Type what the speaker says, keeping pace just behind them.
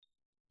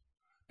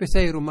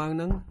Pesay rumang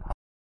nang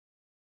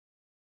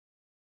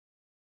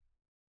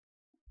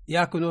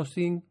ya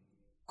conocen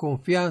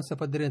confiança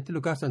para dentro do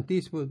lugar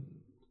santíssimo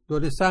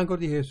do sangue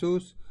de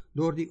Jesus,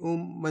 do de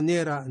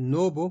maneira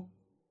novo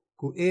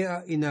que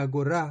é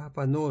inaugurar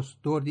para nós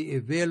do de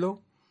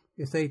velo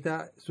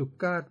aceita sua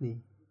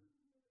carne.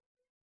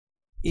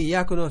 E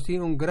já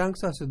conocen grande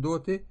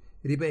sacerdote,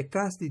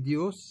 ribecas de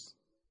Deus,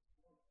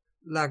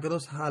 la que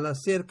nos jala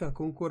cerca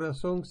con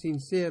corazón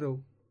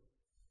sincero,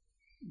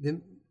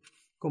 de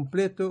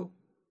completo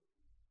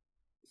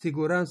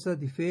segurança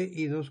de fe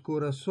y nos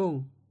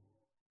corazón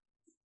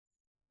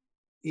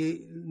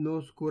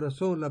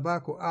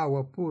lava con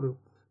agua puro,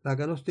 la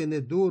que nos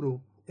tiene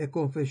duro e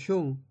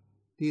confesión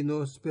de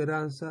nos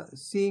esperanza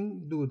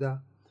sin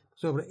duda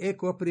sobre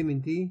eco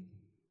primiti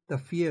da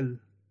fiel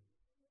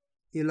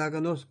y la que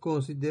nos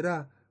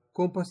considera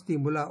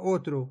compastimula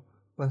otro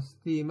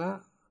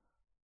pastima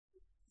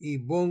y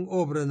bon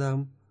obra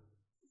nam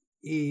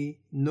y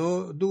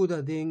no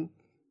duda de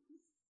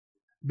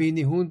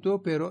venir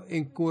junto pero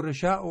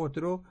encorajar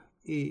otro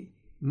y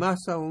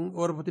más aún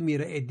ahora te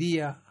mira el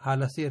día a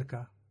la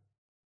cerca.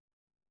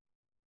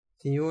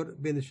 Señor,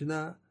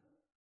 bendiciona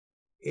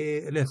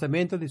el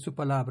lanzamiento de su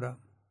palabra.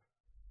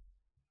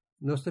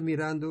 Nos está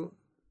mirando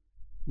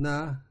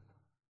na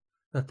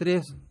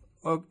tres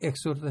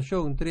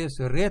exhortación, tres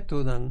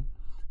retos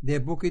de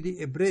book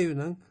de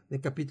Hebreo,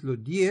 de capítulo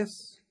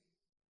 10,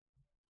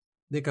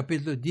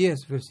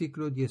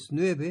 versículo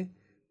 19,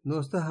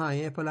 nos está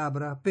ahí a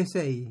palabra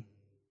PCI.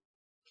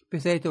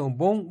 PCI é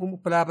uma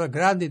palavra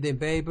grande da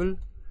Bíblia,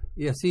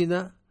 e assim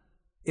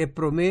é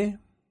promê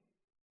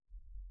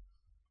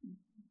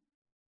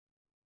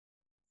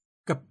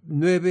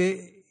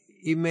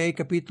 9,5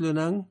 capítulo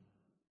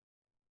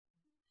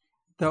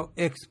da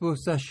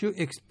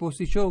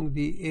exposição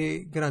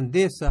de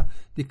grandeza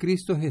de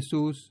Cristo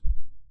Jesus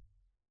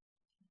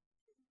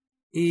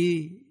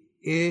e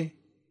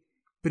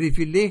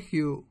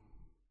privilégio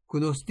que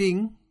nós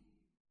temos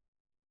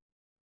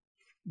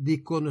de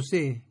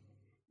conhecer,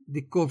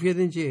 de confiar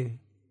em Ele,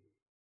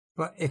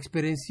 para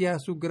experienciar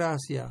sua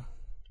graça,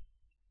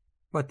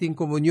 para ter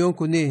comunhão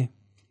com Ele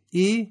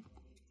e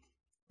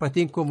para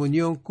ter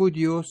comunhão com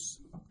Deus,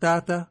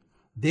 Tata,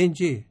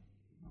 dentro.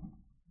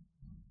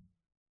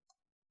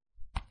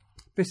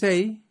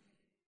 Pensei,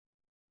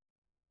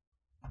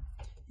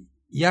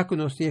 já que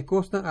nós temos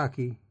costa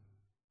aqui,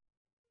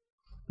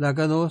 lá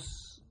que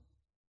nós,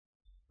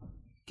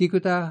 que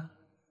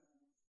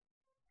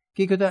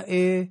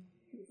é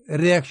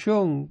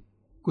reação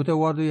que te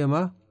guardo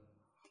llamar,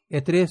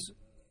 é três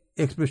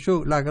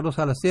expressões, lá que nós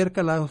a la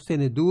cerca, lá nós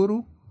tem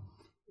duro,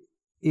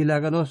 e lá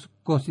que nós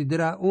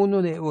considera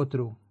uno de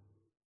outro.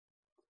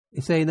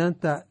 Essa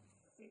inanta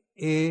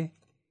é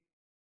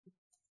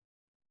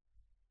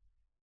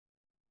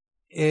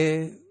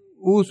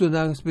uso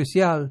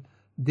especial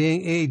do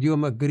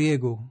idioma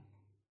grego.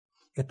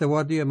 Esta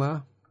guardo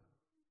llamar,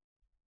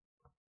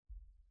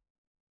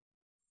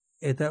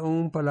 esta é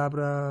uma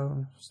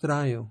palavra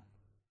estranha.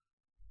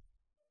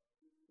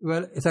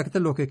 Well, exacto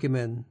lo que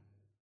men.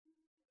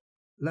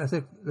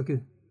 Lo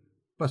que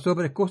pasó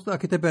sobre costa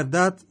aquí de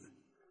verdad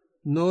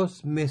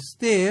nos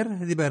mester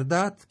de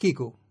verdad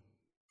Kiko.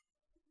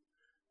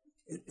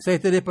 Se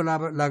de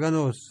palabra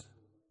laganos.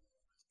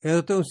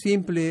 Es un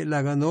simple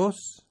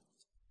laganos.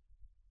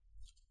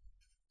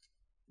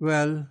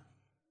 Well,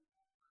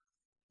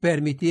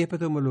 permitir para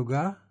tomar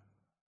lugar.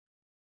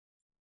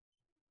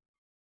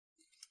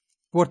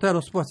 Portar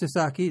los pases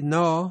aquí,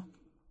 no.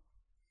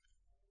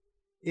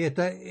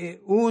 Esta é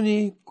a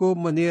única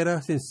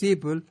maneira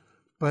sensível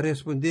para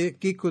responder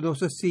que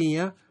conosco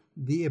sinha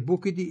de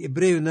book de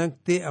Hebreu não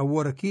te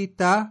agora aqui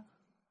tá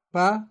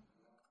para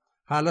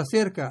hala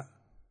cerca.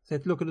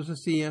 Certo lo que nos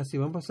sinha se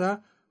vamos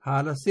passar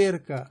hala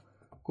cerca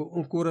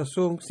com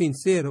coração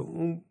sincero,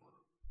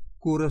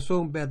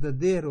 coração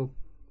verdadeiro,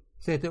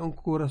 certo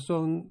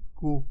coração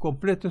com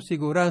completa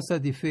segurança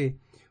de fé,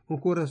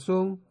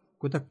 coração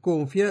que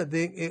confia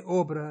em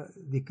obra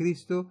de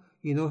Cristo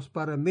e nos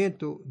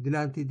paramento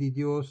delante de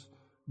Deus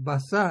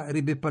basta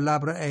rebe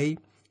palavra aí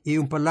e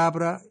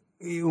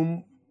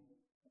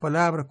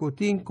palavra que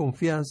tem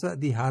confiança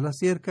de hala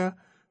cerca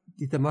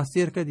de estar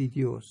cerca de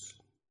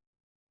Deus.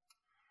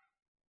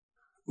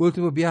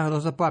 Último viaje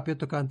nossa papia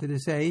tocante de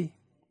sei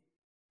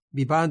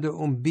vivendo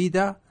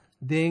vida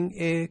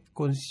de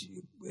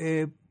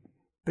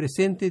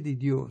presente de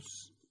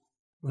Deus.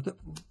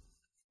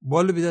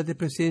 Vuelve vida de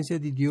presença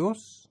de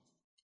Deus.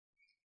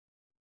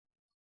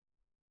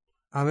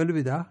 Amén,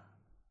 olvidar.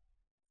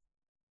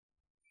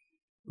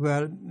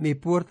 Well, me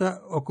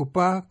importa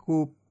ocupar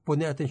com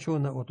poner atenção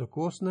na outra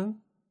coisa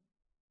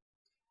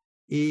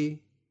e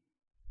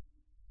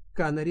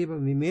canariba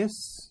mi mês,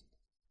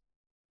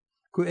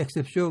 com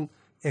exceção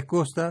é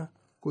costa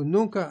que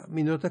nunca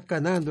me nota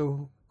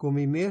canando com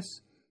mi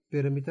mês,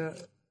 pero me está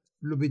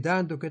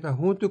olvidando que está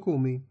junto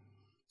comigo.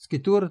 A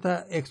escritura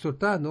está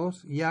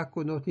exortando-nos, já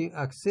que não tem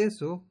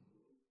acesso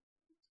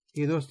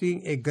e nós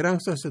temos o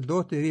grande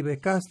sacerdote de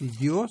casa de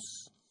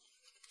Deus,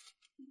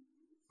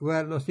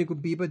 nós temos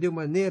que viver de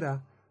maneira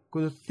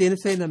cuando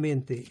tienes en la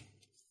mente,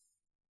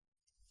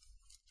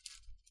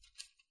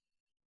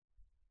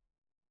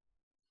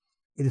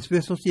 y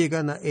después nos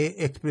llega la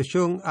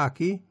expresión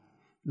aquí,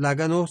 la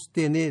nos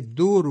tiene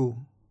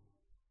duro,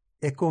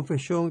 es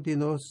confesión de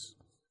nos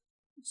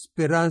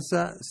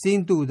esperanza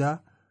sin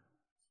duda,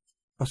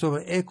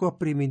 sobre eco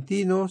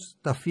primitinos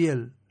ta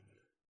fiel,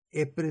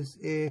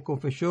 es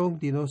confesión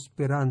de nos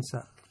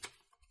esperanza.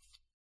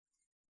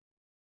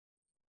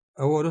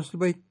 Ahora nos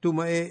va a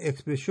tomar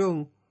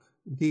expresión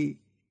de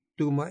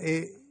tomar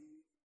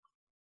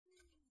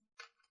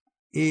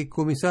y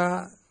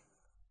comenzar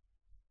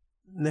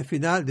no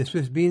final,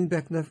 después bien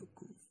back no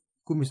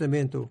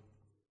comienzamiento.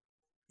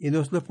 Y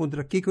nos lo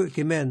pondrá Kiko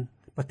que men,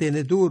 para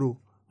tener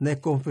duro, na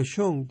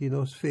confesión de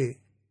nos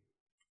fe.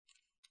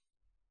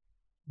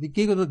 De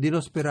Kiko de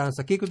nos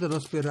esperanza, Kiko de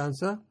nos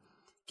esperanza,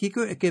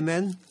 Kiko que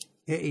men,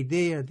 é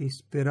ideia de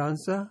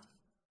esperança,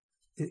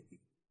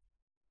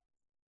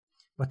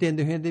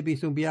 batendo gente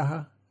visto um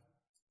viaja.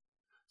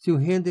 Se o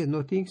gente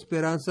não tem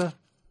esperança,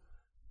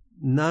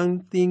 não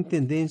tem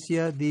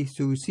tendência de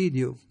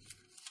suicídio.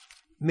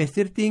 Mas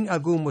se tem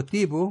algum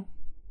motivo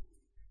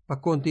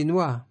para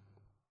continuar.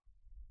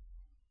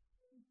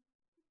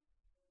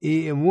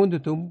 E o mundo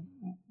tem um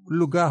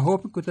lugar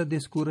hope que está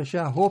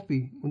descurachar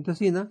hope. Então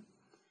assim, né?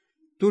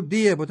 Todo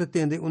dia você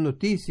tem uma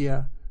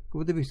notícia que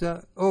você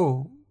pensa,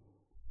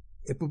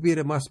 é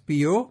para mais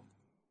pior.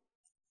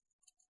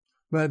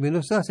 Mas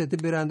não está se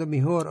virando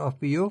melhor ou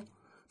pior,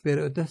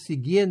 pero está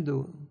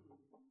seguindo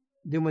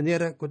de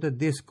maneira que está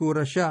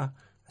descurachar.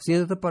 Assim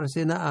está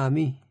parecendo a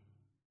mim.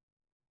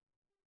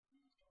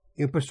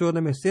 Uma pessoa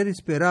me tem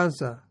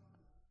esperança.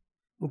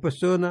 Uma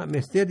pessoa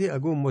me tem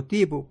algum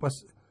motivo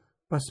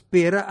para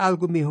esperar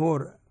algo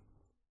melhor.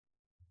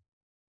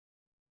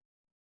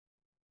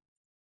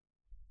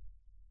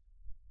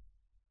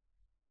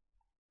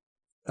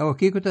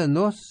 Aqui que está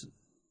nossa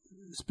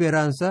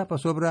esperança para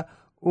sobre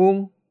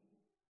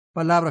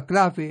palavra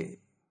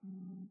clave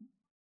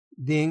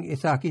de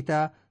essa aqui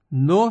está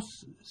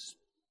nossa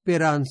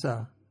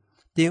esperança.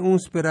 Tem uma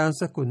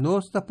esperança que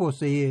nós está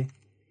possuir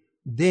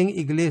da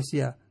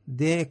igreja,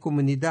 da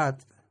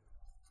comunidade,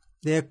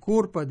 da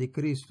corpo de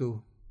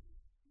Cristo,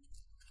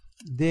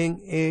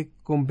 da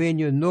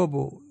convênio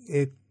novo.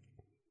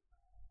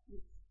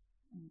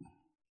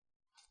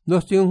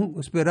 Nós temos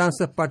uma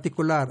esperança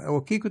particular.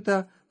 O que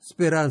está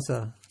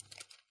esperança?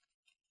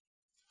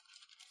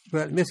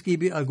 Me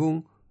escrevi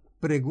alguma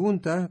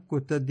pergunta que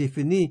está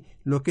definir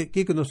o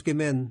que nos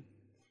quemen.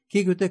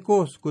 Que te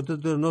cos que te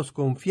dá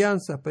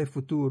confiança para o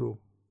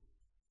futuro.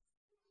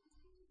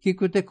 Que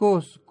te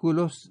cos que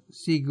los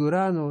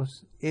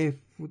seguranos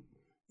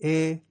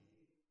é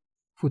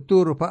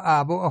futuro para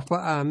abo ou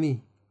para a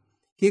mim.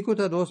 Que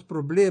te nos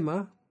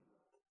problema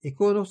e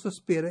que nos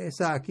espera é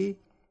aqui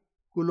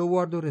que lo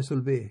guardo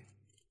resolver.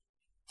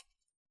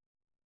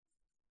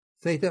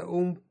 Esta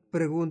uma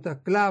pergunta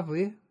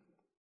clave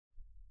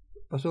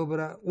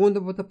sobre onde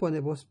você põe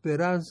a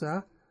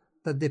esperança,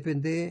 tá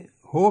depende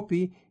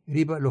hope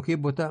riba lo que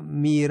você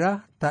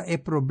mira tá é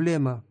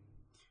problema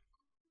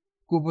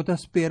que você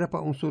espera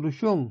para uma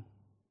solução.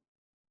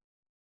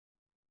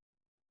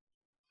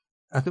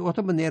 Até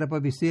outra maneira para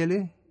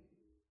dizer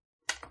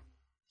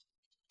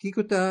que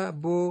está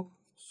bo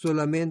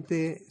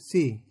solamente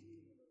si.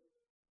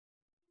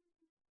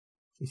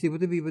 E se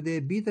você vive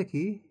de vida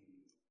aqui,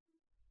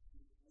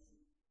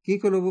 que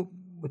lo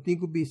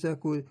tengo visa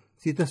que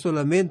si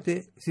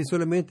solamente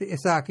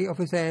es aquí, o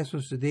sea eso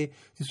sucede,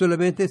 si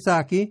solamente es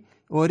aquí,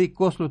 ori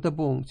coslo está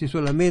bon, si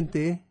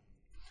solamente,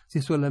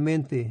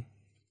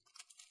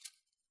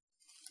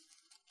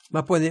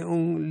 ma pone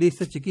un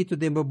lista chiquito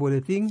de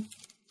boletín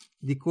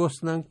de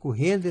cosas que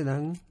gente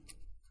nan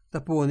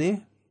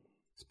tapone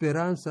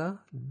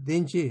esperanza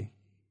denche.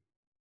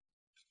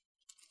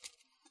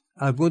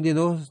 Algún de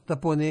nos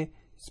tapone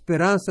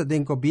esperanza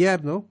del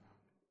gobierno.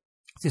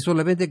 Si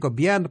solamente el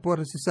gobierno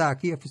puede ser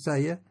aquí,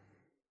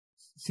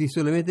 si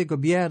solamente el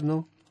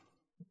gobierno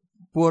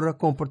puede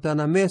comportar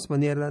de la misma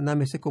manera,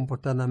 no se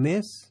comporta de la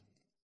misma,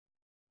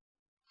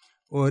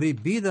 ori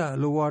vida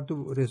lo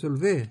guardo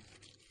resolver.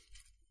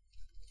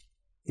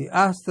 Y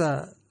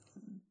hasta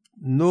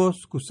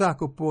nos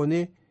cusaco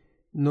pone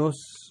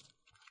nos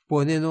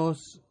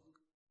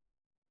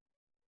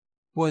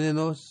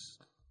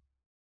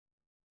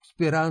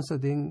esperanza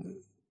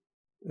de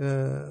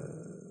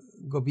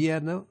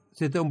gobierno,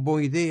 seria uma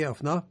boa ideia,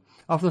 não?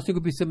 Of nós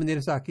temos que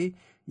maneira aqui,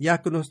 já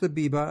que nós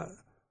vivemos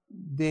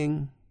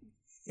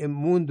no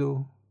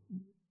mundo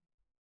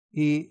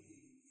e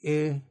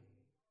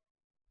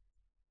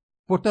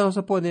portanto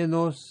nós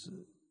podemos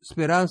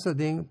esperança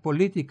de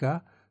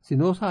política, se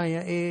nós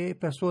haya a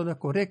pessoa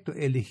correta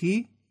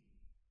elegir,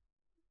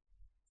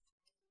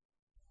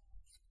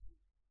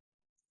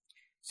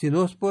 se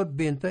nós por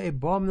venta é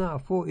bom na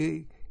fo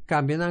e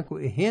cambiar com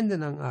a gente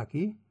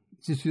aqui,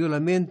 se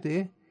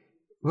solamente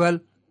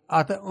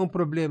há um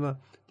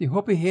problema. Tem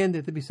hope gente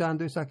está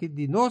pensando isso aqui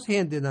de nós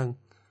gente não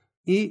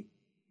e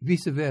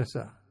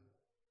vice-versa.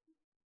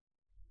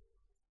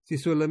 Se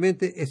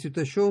solamente a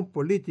situação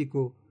política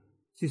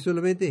Si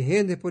solamente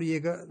gente por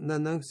llegar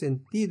nan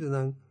sentido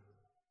nan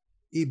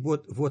y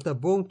vota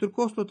bon,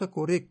 turcos lo está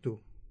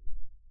correcto.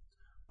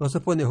 No se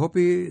pone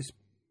hopi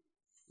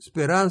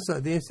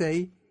esperanza de ese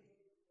ahí.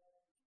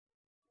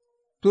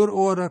 Tur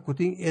hora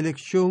cutin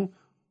elección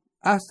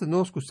hasta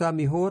nos cusa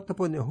mejor, te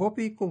pone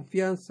hopi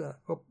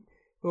confianza,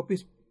 hopi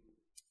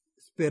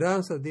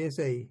esperanza de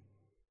ese ahí.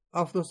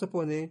 After se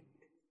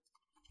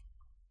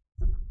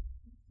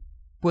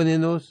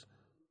ponenos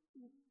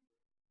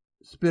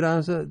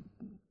esperanza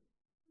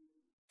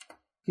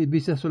que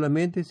visa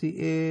solamente si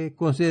es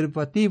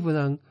conservativo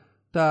nan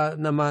ta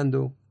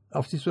namando,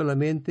 o si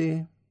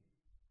solamente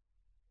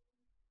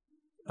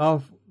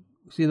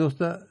si no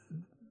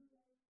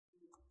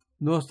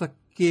está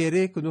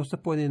quiere que no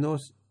está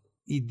ponenos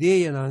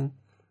idea nan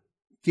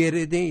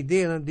quiere de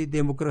idea de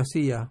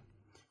democracia.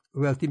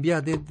 Wel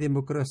timbia de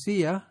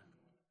democracia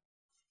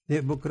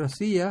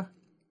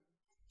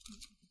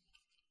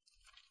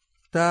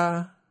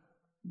ta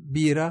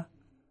bira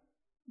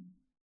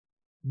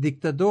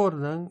dictador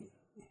nan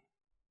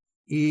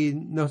y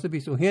no se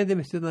visto gente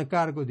me está a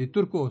cargo de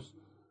turcos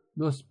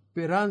no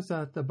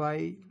esperanza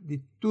tabay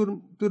de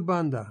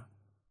turbanda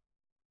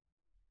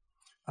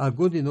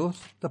algunos de nos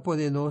ta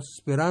ponernos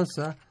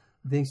esperanza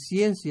de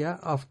ciencia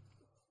of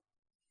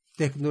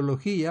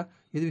tecnología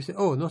y dice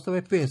no se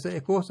ve pensa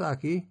es cosa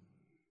aquí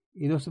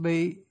y no se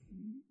ve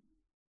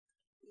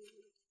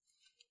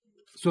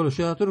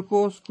solucionar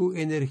turcos con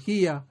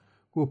energía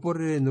que por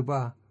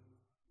renovar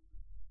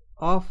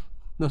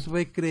no se va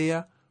a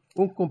crear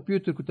un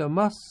computer que está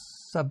más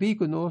sabido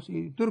que nos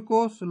y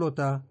turcos lo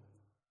está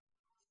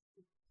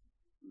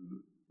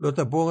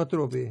bon a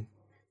trobe.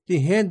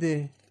 Tiene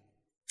gente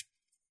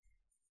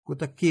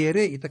que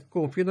quiere y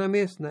confía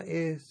en la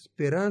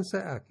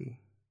esperanza aquí.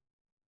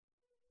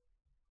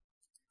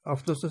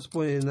 Entonces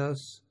ponen la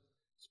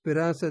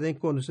esperanza de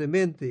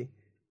conocimiento,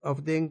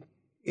 de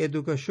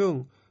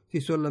educación. Si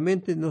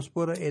solamente nos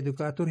puede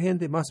educar a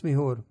gente más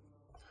mejor.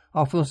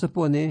 Entonces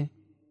pone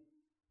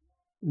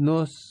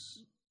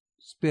nos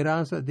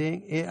esperanza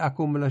de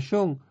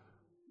acumulación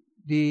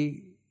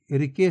de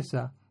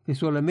riqueza que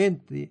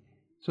solamente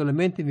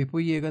me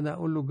puede llegar a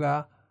un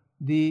lugar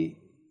de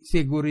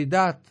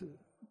seguridad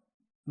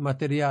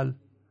material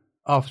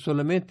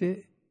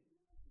solamente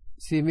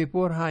si me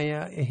por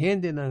haya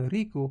gente nan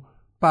rico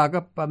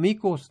paga pa mi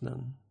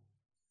nan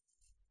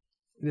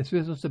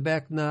después se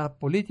back na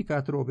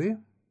política trobe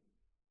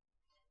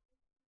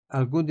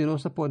algún de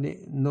nos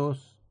pone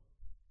nos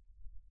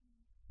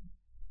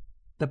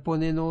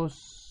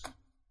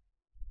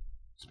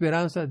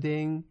esperanza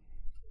de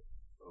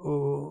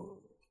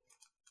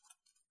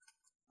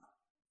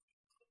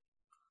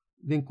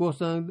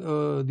cosas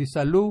de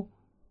salud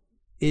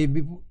y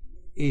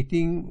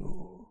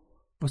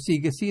pues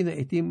sigue así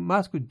y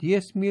más que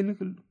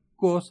 10,000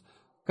 cosas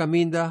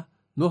camina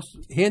nos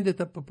gente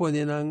te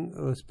ponen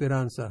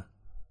esperanza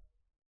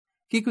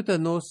 ¿qué que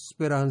nos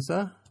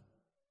esperanza?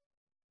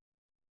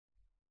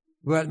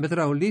 Well, me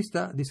trae una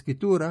lista de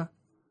escritura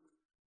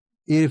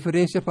y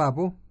referencia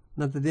papo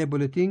nante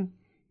boletín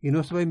y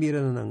no se va a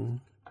mirar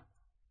nan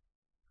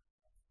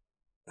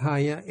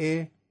haya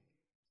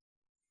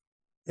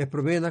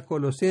provena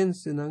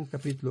Colosenses nan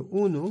capítulo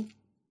 1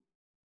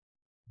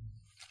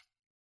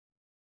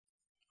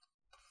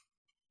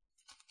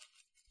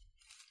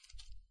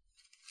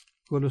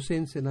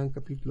 Colosenses nan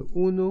capítulo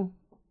 1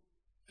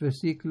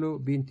 versículo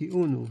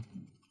 21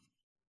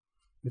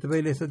 me trae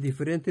a leer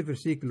diferentes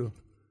versículos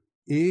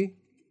y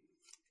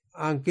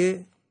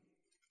aunque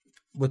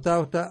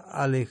botauta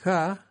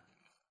alejar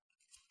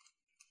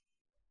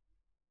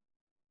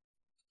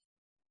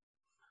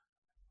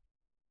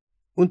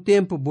un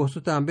tiempo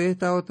vos también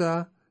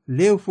estaba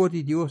leo fuerte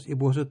de Dios y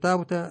vos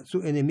estaba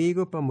su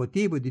enemigo por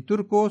motivo de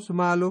turcos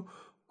malo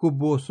que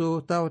vos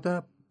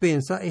estaba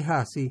pensa y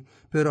así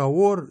pero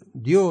ahora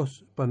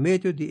Dios por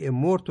medio de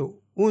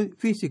muerto un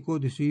físico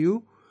de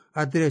su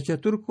a derecha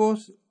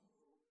turcos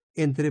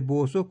entre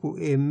vos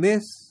que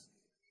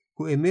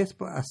emes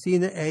para así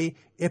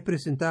es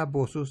presentar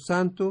vos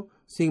santo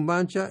sin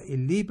mancha y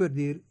libre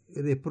de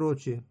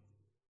reproche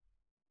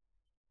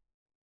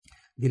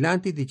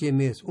delante de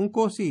Jemes un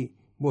cosi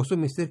vos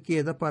mister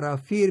queda para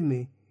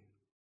firme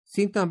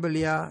sin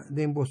tambalear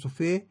de vos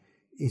fe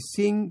y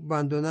sin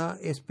abandonar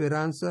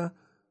esperanza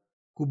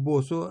que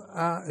vos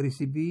a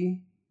recibir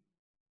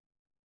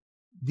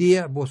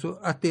día vos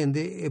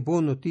atende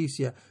buena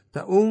noticia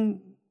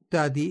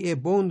ta di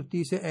buena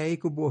noticia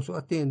que vos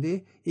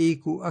atende y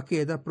que a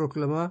queda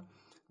proclama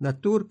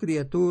natur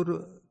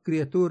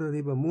criatura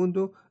riba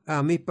mundo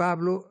a mi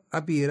Pablo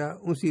abira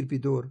un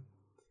servidor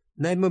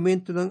na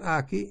momento nan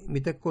aquí me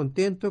está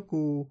contento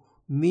que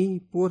mi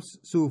por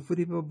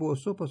sufrir por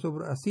vos para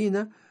sobre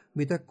asina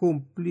me está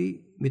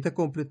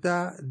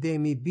completar de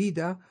mi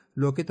vida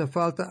lo que te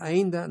falta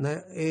ainda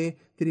na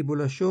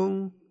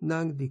tribulación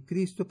nan de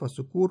Cristo para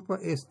su culpa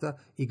esta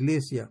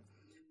iglesia.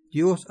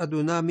 Dios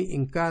adona mi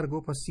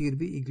encargo para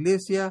servir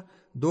iglesia,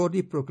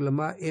 donde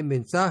proclamar el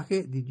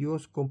mensaje de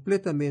Dios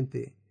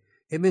completamente.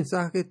 El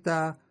mensaje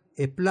está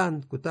el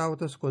plan que está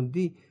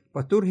escondido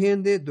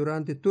paturgende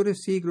durante todo el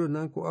siglo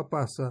nan ko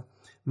apasa,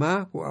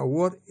 ma ko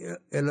awor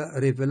el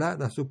revela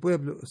na su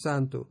pueblo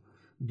santo.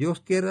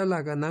 Dios quiera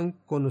la ganan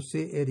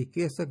conocer el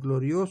riqueza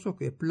glorioso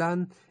que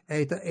plan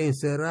eita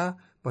encerra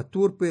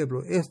patur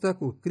pueblo. Esta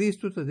ku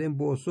Cristo te den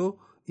boso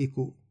y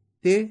ku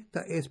te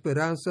ta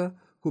esperanza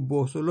ku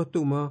boso lo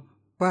toma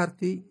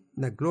parte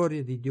na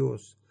gloria de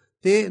Dios.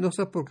 Te nos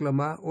ha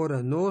proclamado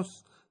ora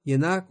nos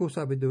llena con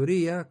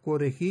sabiduría,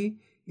 corregí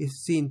y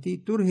sinti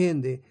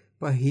turgende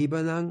pa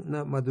hibanan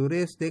na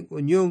madurez de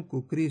unión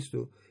con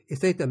Cristo.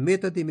 Esta es la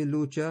meta de mi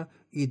lucha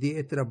y de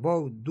el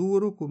trabajo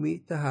duro con mi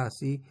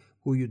tahasi,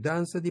 cuya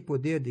danza de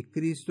poder de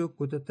Cristo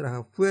que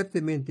trabaja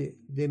fuertemente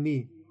de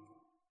mí.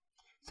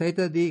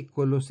 Saita de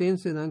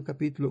Colosenses en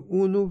capítulo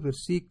 1,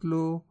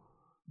 versículo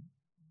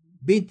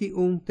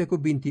 21 teco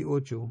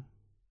 28.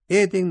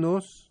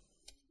 Édennos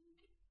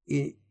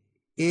y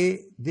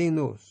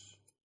édennos.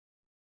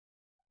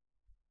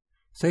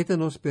 Saita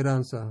no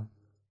esperanza.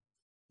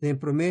 En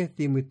 1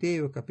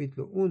 Timoteo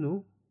capítulo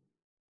 1,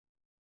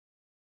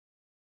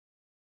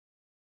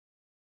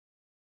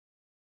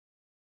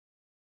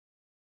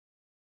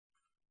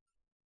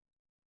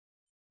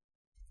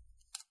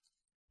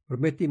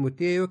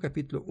 Timoteo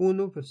capítulo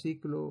 1,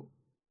 versículo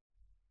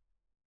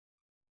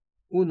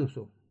 1.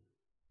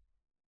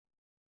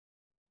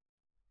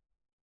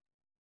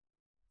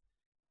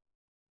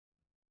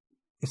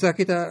 Esa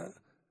aquí está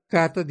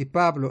carta de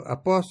Pablo,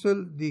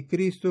 apóstol de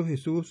Cristo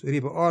Jesús,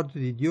 riba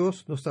orden de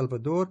Dios, no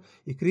Salvador,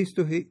 y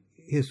Cristo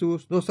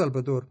Jesús, no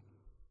Salvador.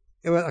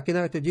 Aquí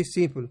está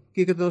simple.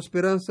 ¿Qué es nuestra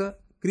esperanza?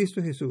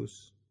 Cristo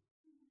Jesús.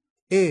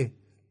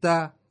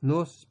 Ta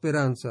nos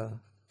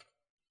esperanza.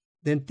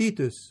 Den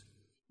Titus,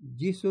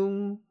 dice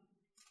un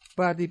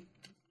par de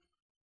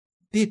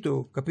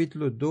Tito,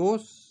 capítulo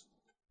 2,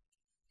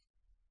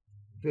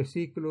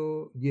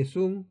 versículo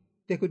 11,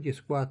 teco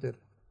 14.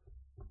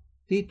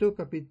 Tito,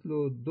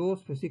 capítulo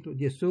 2, versículo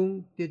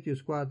 11, teco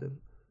 14.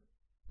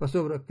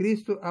 Pastor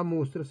Cristo a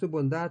mostrar su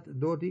bondad,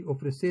 de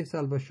ofrecer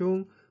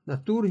salvación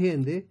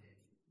naturgente,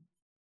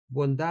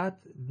 bondad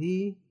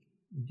de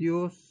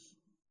Dios,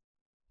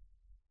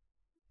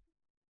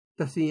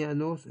 tasia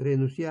nos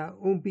renunciar a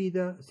una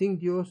vida sin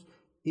Dios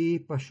y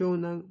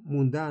pasión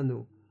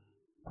mundano,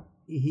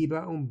 y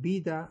hiba una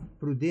vida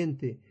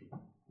prudente,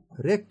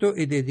 recto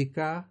y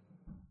dedicada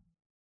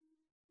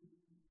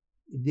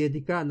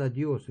a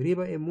Dios.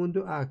 Riba el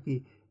mundo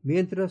aquí,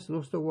 mientras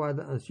nos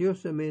aguarda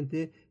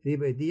ansiosamente,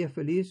 riba el día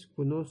feliz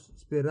con nos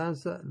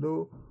esperanza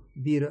lo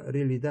dirá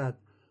realidad.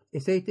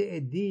 Ese es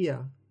el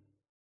día,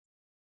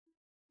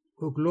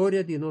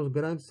 gloria de nuestro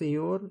gran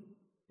Señor,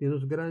 de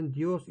nuestro gran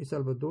Dios y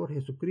Salvador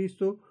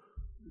Jesucristo,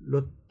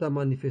 lo ta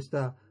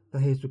manifestar.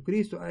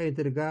 Jesucristo a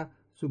entregar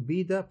su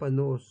vida para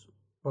nos,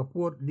 para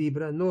por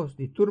librarnos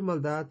de tu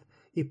maldad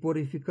y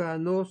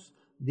purificarnos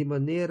de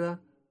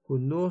manera que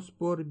nos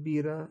por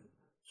vira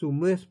su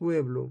mes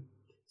pueblo,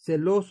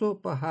 celoso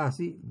para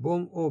hacer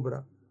bon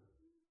obra.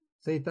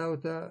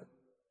 Seitauta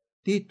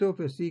Tito,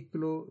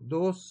 versículo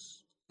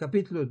 2,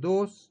 capítulo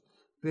 2,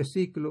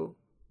 versículo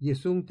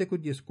 11 teco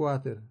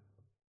 14.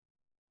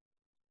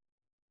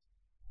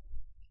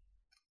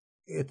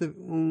 Este es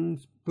un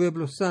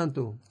pueblo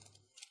santo.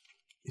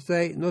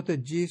 Sai nota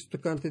diz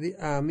tocante de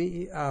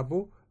ami e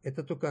abo,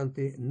 está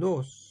tocante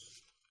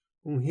nos,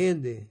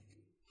 gente,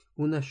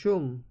 una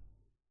nación,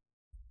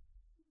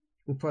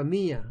 una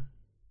familia,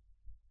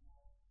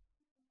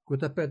 que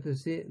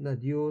pertenece a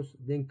Dios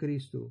en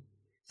Cristo.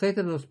 Sai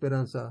está nuestra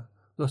esperanza.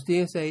 Nos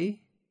tienes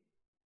ahí,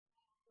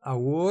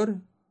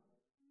 ahora,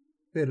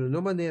 pero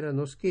no manera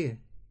nos que.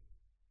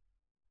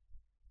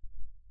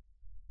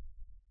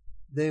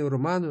 De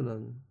Romano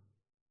nan.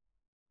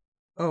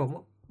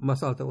 Oh,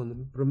 más alta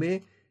uno.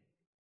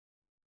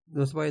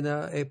 Nos va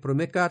a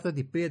primera carta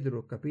de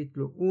Pedro,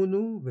 capítulo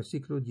 1,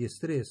 versículo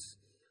 13.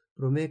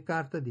 Primera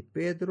carta de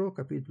Pedro,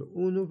 capítulo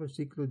 1,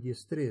 versículo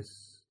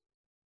 13.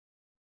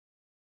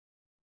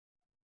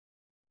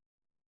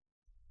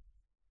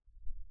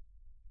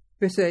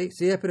 Pensei,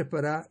 sea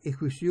preparado y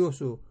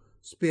juicioso,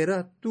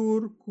 espera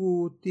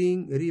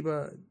turcutin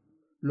riba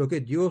lo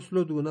que Dios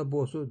lo dona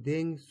boso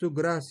den su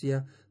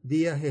gracia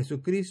dia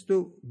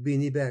Jesucristo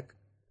vini back.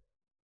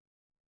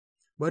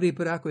 Bari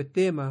para que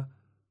tema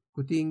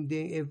kuting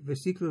den el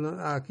versículo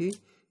aquí,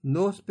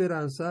 no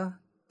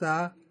esperanza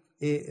ta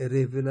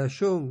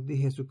revelación de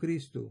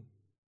Jesucristo.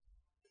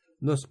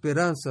 No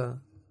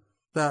esperanza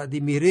ta de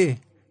mire,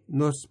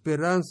 no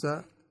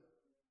esperanza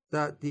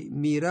ta de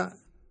mira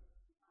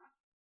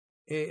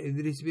de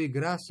recibir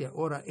gracia,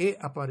 ora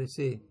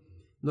aparecer.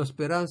 No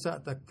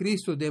esperanza ta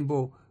Cristo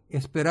dembo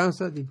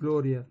esperanza de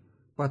gloria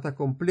para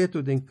completo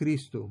en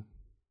Cristo.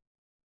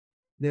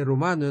 De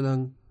Romano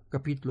en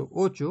capítulo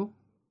 8,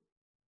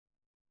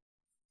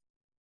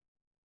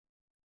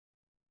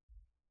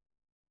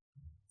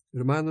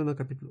 Romano en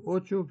capítulo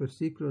 8,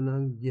 versículo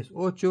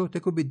 18,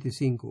 teco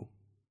 25.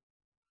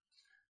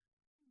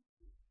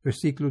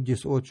 Versículo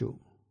 18.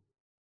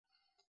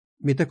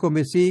 Me te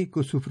convencí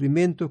que el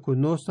sufrimiento que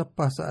nos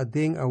pasa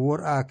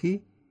ahora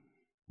aquí,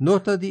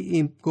 nota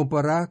de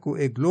comparar con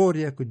la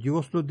gloria que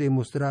Dios lo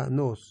demuestra a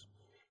nos.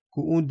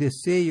 con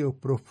deseo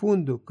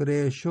profundo,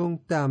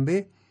 creación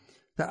también,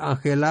 ta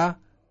angela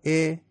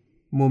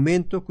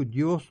momento que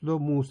Dios lo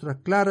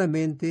muestra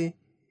claramente,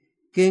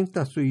 quien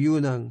ta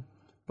suyunan,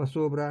 pa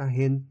sobra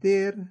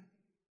gente,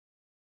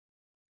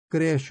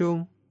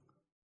 creación,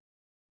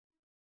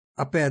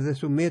 a perder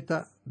su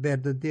meta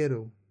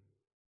verdadero.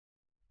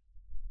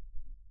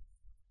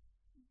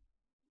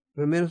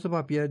 Primero se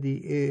papia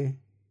de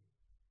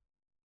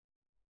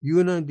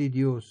yunan de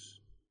Dios.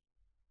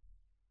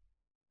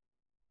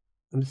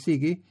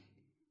 Sigue.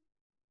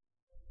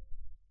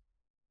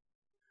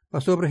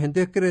 Pa sobre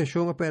gente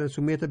creación a perder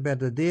su meta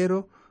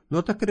verdadero,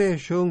 nota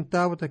creación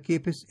tava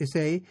taquipes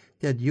esse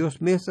te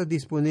Dios mesa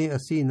dispone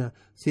asina.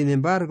 Sin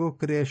embargo,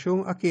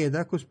 creación a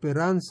queda con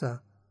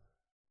esperanza.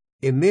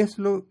 E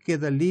meslo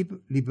queda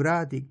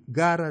libra de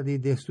gara de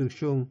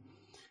destrucción.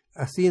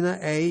 Asina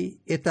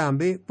e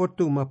tambe por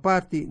tuma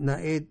parte na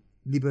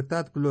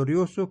libertad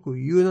glorioso que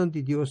yunan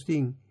de Dios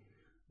tin.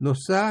 No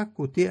sa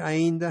que te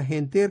ainda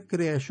gente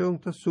creación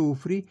ta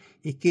sufre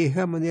e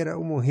queja maneira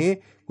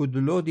morrer com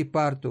dolor de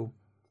parto.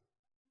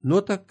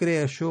 Nota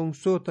creación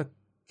sota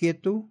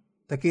quieto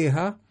ta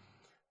queja,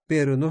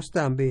 pero nos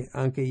tambe,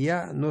 aunque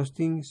ya nos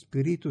tin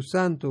Espíritu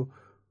Santo,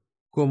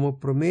 como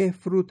promé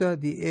fruta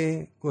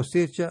de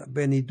cosecha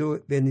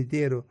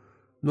venidero,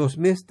 nos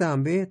mes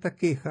tambe ta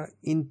queja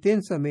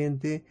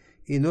intensamente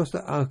y nos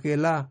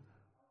angela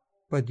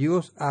pa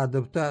Dios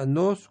adopta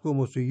nos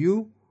como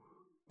suyo,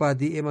 pa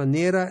de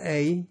manera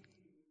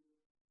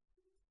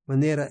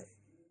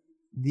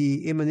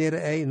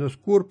nos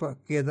culpa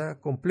queda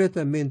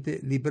completamente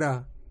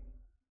libra.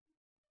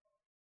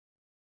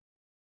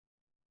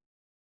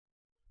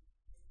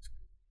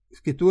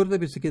 Escritura de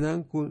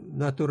Bisiquinan con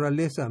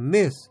naturaleza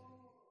mes,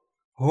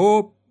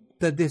 hope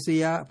ta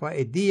desea pa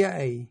día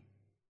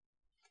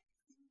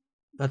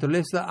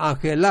naturaleza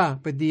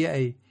angela pa día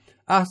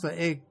hasta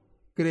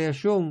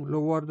creación lo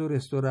guardo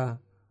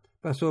restaurar,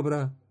 pa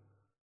sobra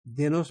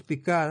de nos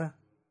picar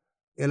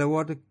el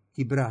guardo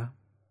quibra.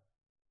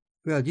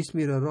 Pero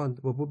mira rond,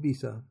 popo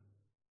bisa.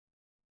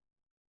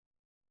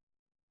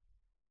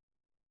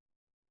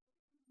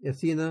 Y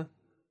así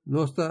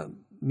no está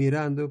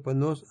mirando para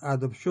nos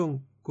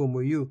adopción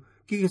como yo.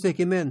 ¿Qué se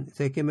quemen?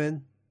 Se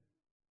quemen.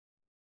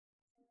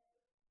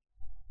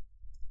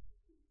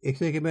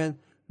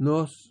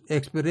 Nos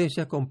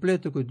experiencia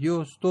completa con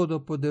Dios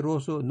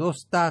Todopoderoso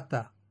nos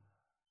trata.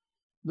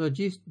 No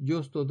dice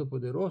Dios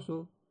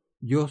Todopoderoso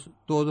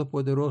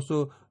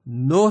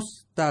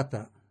nos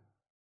trata.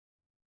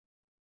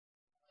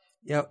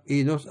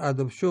 Y nos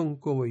adopción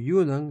como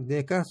yunan,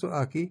 de caso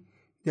aquí,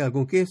 de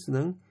algún que es,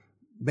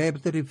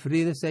 debe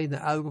referirse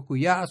a algo que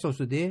ya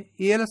sucede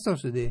y ela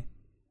sucede.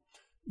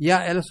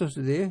 Ya ela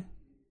sucede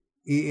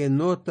y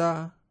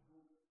nota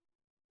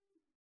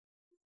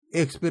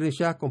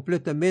experiencia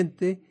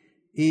completamente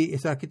y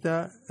esa que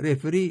está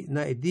referir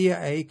na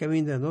día ahí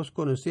camina nos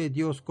conocer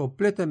Dios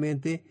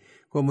completamente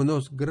como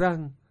nos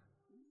gran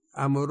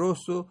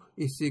amoroso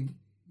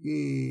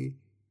y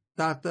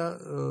tata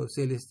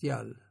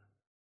celestial.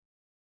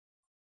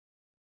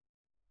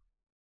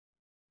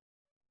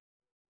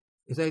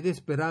 Esa es de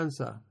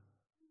esperanza.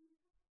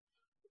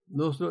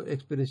 Nuestra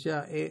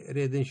experiencia es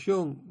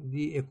redención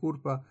de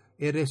culpa,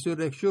 es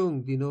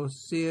resurrección de no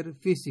ser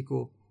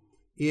físico.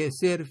 Y el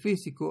ser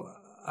físico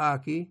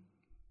aquí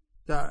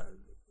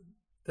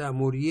está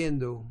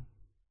muriendo.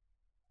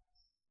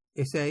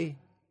 Esa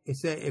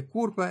es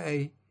culpa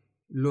ahí,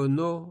 lo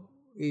no,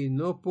 y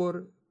no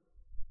por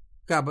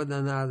cabo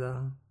de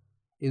nada,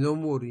 y no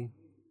morir.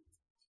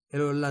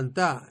 El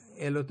lanta,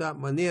 el otra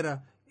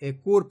manera, es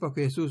culpa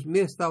que Jesús me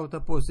está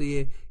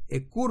posee,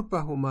 es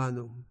culpa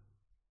humano.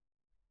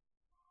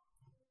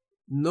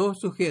 No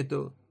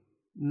sujeto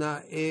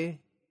na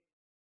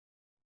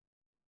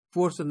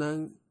fuerza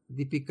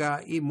de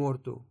picar y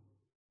morto,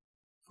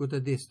 que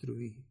te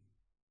destruir.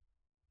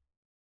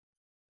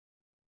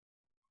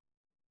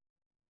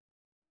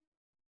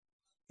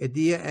 El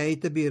día ahí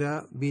te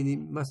verá, viene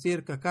más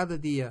cerca cada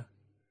día,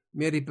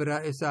 me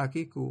reparará esa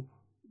aquí que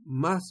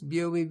más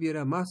bien me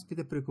verá, más que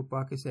te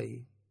preocupa que sea.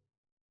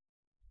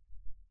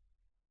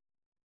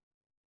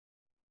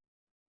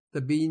 Está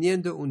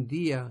viniendo un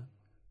día,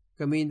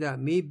 camina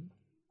mi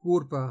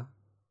culpa,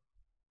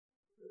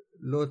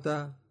 lo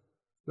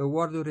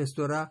guardo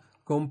restaurar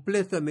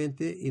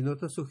completamente y no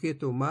está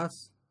sujeto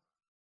más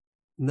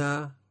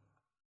na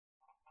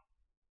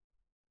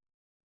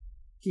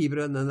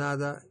quibra, na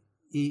nada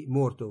y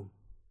muerto.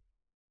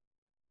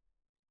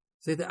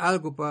 Será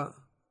algo para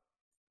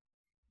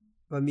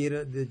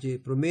mirar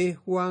de 1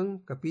 Juan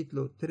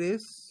capítulo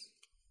 3.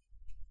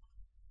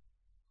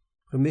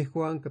 1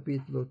 Juan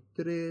capítulo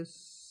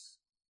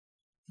 3,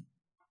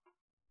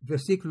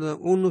 versículo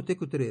 1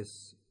 teco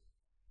 3.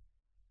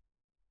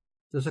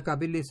 Entonces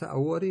acabé de leer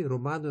ahora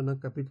Romanos en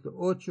capítulo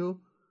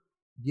 8,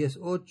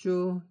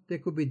 18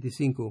 teco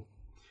 25.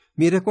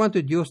 Mira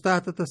cuánto Dios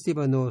trata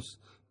a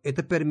nos y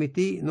te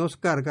permite nos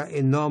carga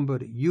en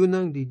nombre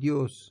yunan de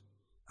Dios.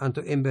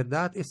 Anto en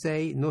verdad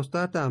ese nos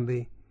está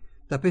también.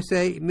 Tapi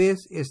sei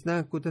mes es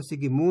na kuta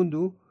sige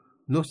mundo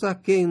no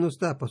sa quem nos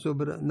está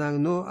sobre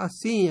nang no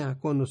asinya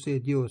conocer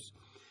Dios.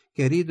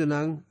 Querido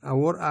nang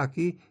awor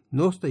aqui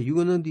nos ta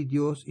yunan de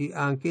Dios y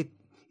anche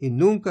y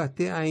nunca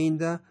te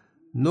ainda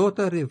no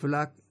te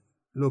revela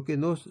lo que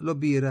nos lo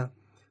vira.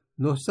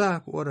 Nos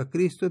sa ora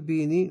Cristo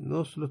vini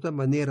nos lo ta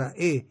manera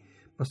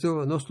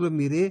pastor nos lo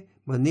mire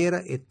manera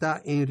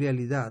está en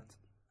realidad.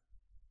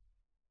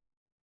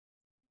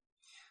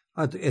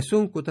 Es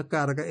un que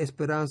carga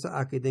esperanza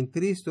a que en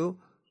Cristo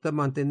ta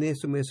mantener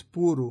su mes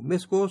puro.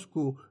 Mes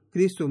coscu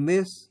Cristo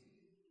mes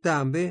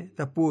tambe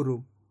ta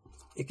puro.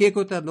 E que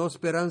cota no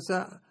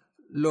esperanza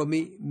lo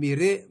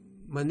mire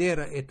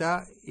manera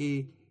está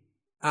y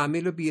a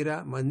me lo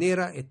vira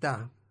manera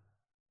está.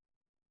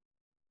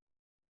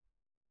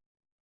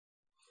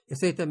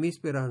 Esa es mi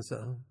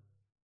esperanza.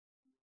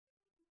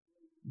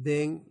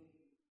 De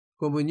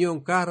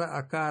comunión cara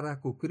a cara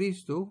con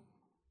Cristo,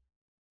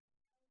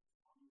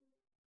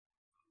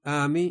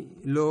 a mí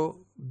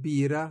lo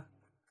vira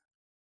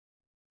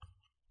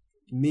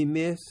mi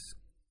mes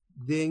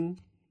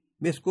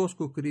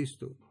con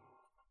Cristo.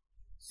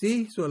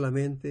 Sí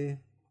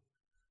solamente,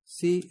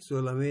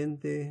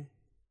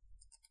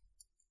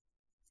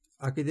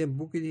 aquí en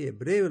buque de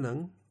Hebreo,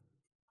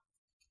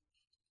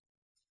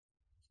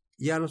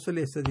 ya no se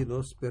les de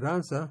nos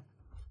esperanza,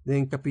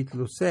 en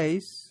capítulo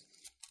 6,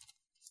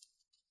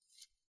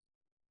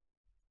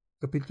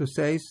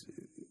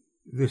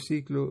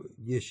 versículo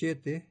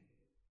 17.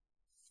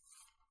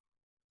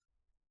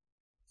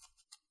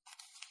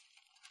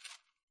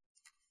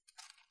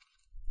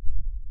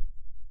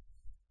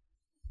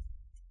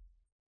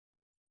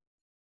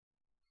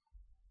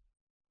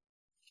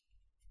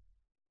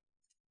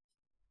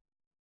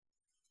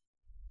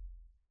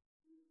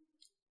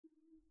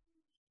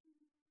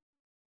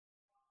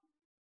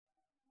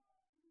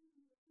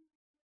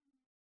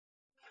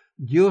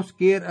 Dios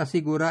quiere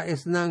asegurar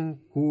es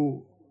nan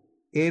ku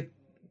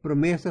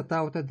promesa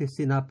tauta de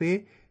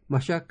sinape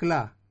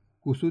machakla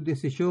ku su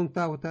decisión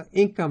tauta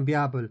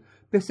incambiable.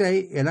 Pese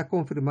ahí, ela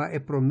confirma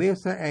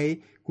promesa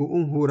ahí ku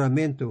un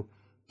juramento.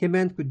 Que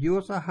men que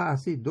Dios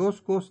hace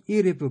dos cosas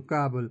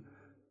irrevocables.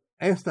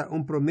 Esta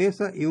un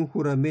promesa y un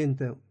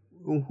juramento.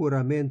 Un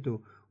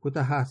juramento que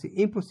ta hace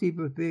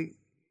imposible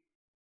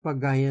para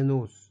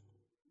ganarnos.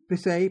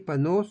 Pese ahí, para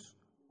nos,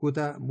 que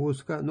ta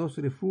busca nos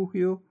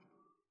refugio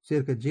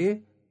cerca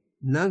de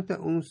nanta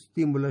una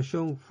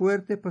estimulación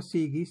fuerte para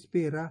seguir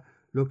espera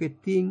lo que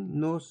tiene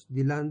nos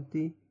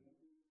delante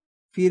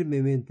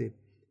firmemente.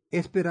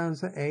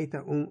 Esperanza es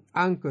un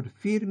ancor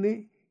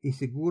firme y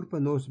seguro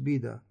para nos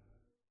vida.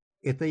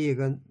 Esta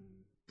llega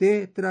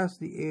detrás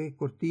de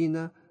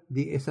cortina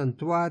de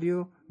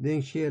santuario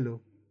del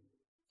cielo.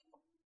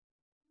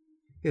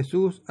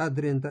 Jesús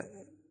adrenta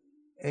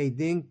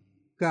den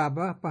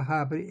caba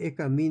para abrir y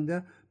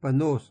camina para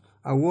nos.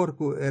 Ahora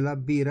que ela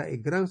vira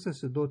el gran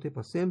sacerdote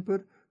para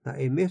siempre, de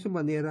la misma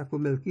manera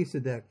como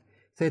Melquisedec.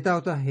 Se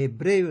trata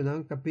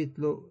Hebreo,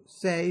 capítulo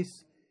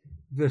 6,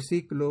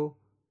 versículo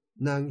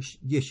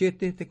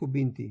 17 te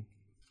 20.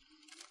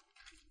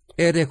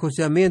 El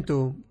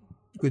reconocimiento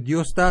que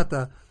Dios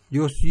Tata,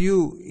 Dios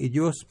Yu y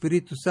Dios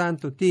Espíritu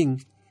Santo tienen,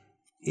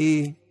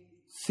 y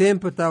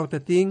siempre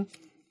tauta tienen,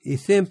 y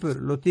siempre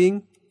lo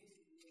tienen,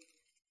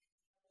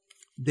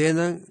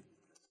 de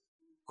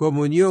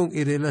comunión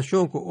y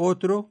relación con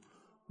otro,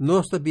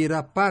 nos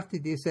verá parte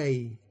de esa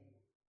ahí.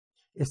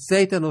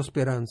 Aceita nuestra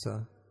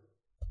esperanza.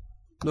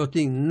 No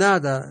tiene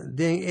nada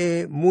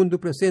del mundo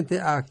presente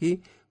aquí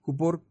que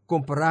por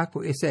comparar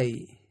con ese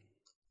ahí.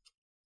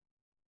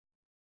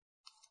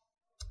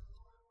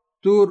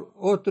 Tur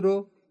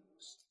otro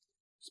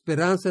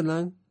esperanza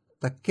não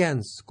ta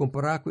cans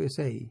comparar com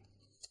esse aí.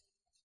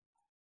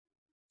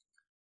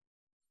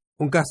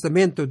 Um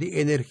gastamento de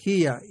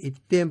energia e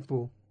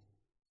tempo.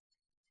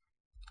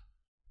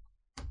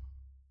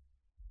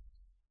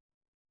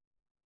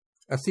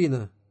 Assim,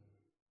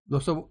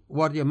 nosso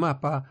guardia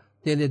mapa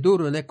tem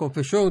duro na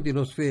confissão de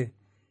nos fé.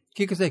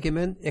 Que é que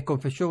men é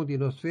confissão de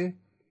nos fé?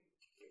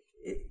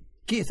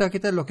 Que sabe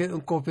que lo que é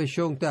uma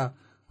confissão tá?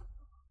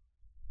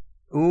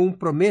 Uma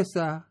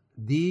promessa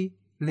de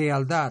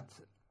lealdade,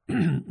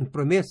 uma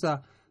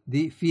promessa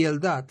de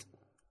fieldade.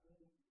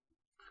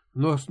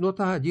 Nos não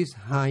está diz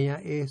hanha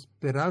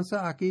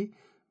esperança aqui,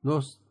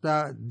 nos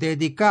está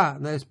dedicar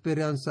na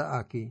esperança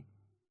aqui.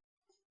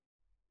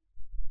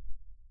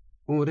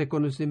 Um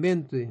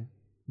reconhecimento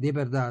de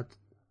verdade.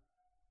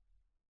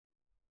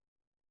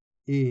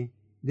 E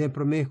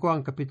dentro de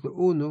Juan capítulo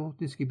 1,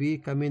 diz que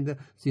caminha,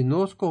 se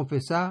nos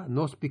confessar,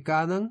 nos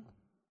picanan.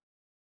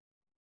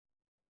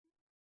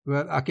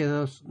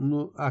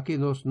 Aqui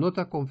nos não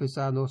está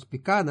confessando nos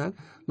picanan,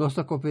 nos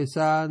está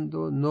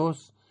confessando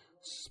nos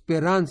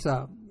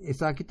esperança.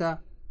 Essa aqui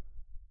está.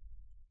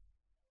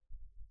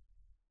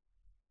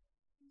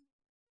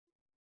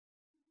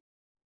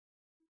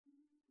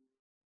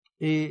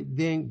 E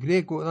em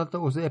grego,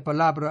 usa a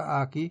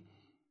palavra aqui,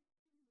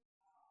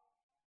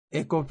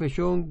 é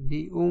confissão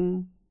de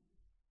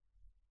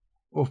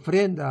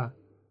ofrenda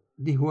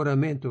de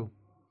juramento.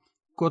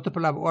 Com outra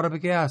palavra, ora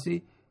que é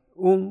assim,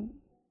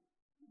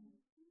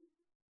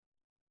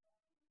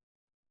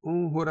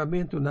 un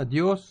juramento na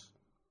Dios,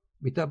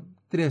 mita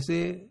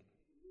 13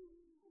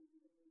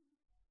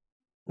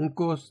 un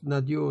cos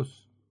na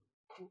Dios,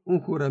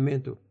 un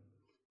juramento.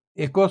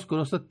 E cos que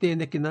nós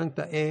temos que não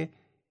ta é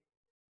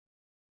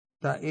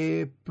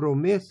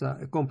promessa,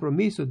 é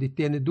compromisso de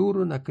ter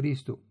duro na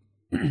Cristo.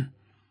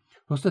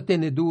 Nós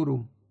temos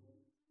duro,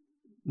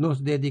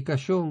 nos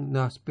dedicação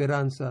na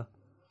esperança,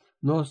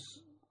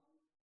 nos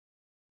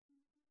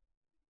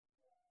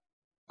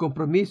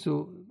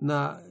compromisso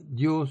na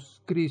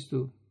Deus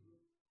Cristo,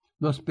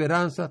 nos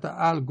esperança ta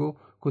algo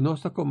que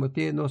nós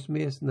cometer nos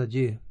mes na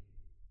dia.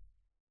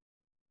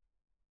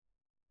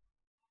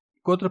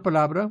 Com outra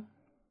palavra,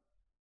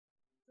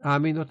 a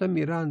mim não está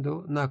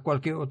mirando na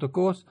qualquer outra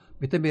coisa,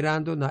 me está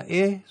mirando na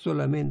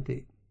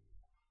solamente.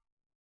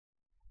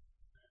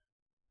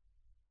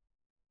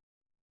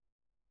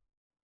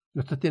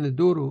 Nós está tendo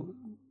duro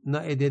na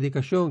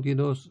dedicação de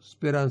nossa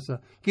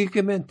esperança.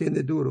 Que men tem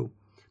duro?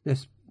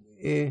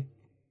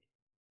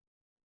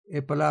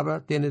 A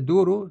palavra tem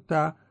duro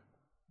está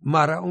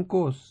mara um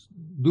cos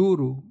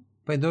duro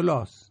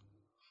pendolos.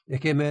 É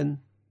que men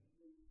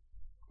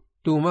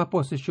toma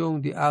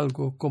possessão de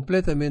algo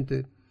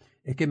completamente.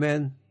 É que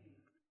men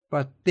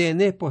para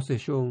ter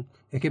possessão.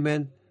 É que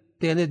men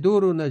tem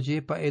duro na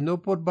jepa e não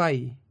por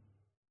bai.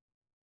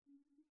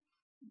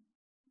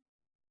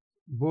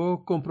 Bo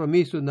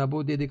compromisso na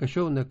bo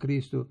dedicação na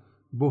Cristo,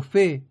 bo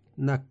fé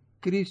na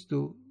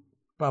Cristo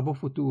para o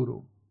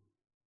futuro.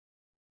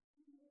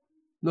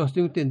 Nós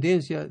temos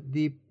tendência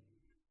de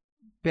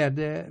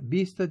perder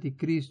vista de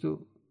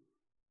Cristo,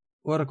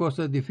 ora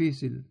coisa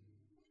difícil.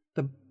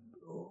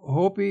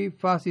 Hope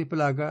fácil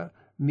plaga,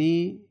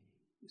 mi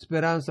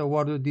esperança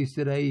guardo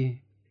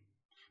distrair.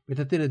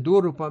 Mas tem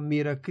duro para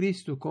mirar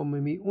Cristo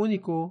como mi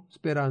único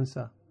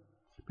esperança.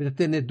 Mas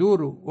tem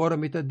duro, ora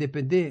me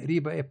depender,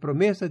 riba é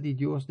promessa de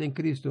Deus em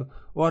Cristo.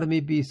 Ora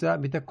me bisa,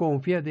 me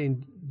confia em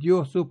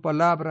Deus, sua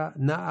palavra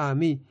na a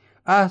mim.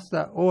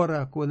 Hasta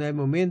ora, com o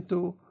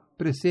momento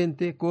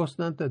presente,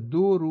 constante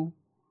duro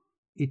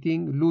e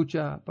tem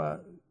luta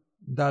para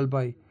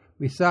dalbai.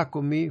 Me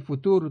saco mi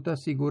futuro está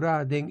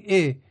segurado em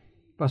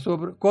para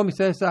sobre, como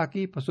está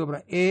aqui, para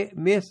sobre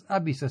mes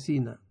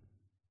abisacina.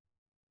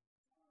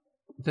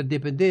 Então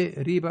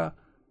depender, riba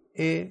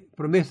é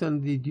promessa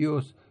de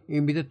Deus.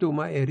 Invita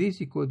tomar o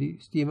risco de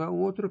estimar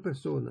uma outra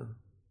pessoa.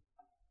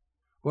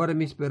 Ora,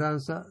 minha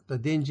esperança está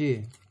dentro.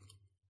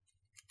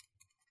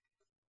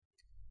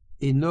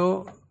 E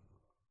não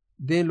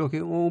dentro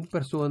que uma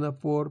pessoa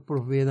por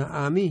prover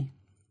a mim.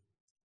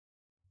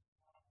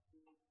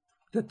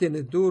 Está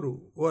tendo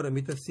duro. Ora,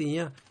 minha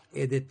senha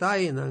é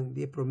detalhe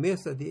de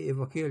promessa de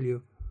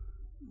evangelho.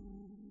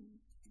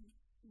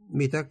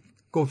 Minha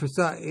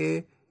confessar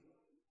é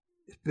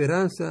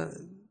esperança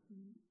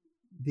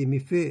de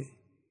minha fé.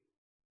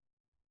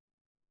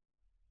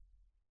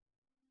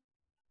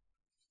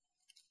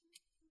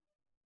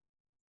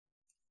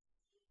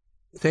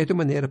 Certa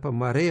maneira para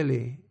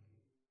Marele,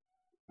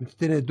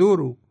 tem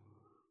duro,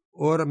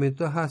 ora me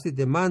se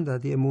demanda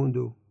de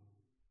mundo.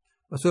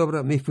 Mas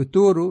sobre meu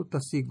futuro está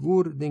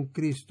seguro em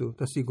Cristo,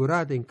 está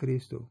segurado em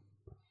Cristo.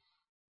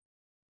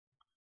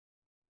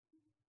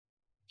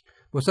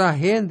 Você a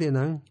gente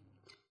não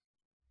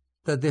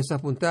está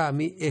desapontar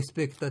minha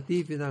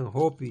expectativa não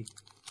hope.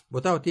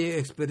 Botar ter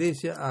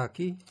experiência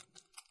aqui,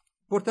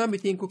 portanto me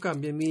tenho que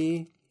cambiar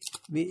minha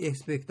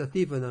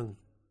expectativa não.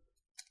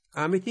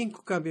 A mim tem que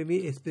cambiar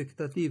minha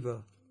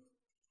expectativa.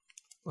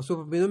 Mas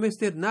sobre não me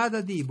ter nada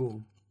de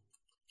bom.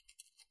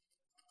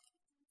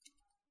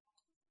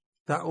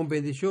 Tá uma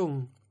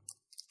bendição.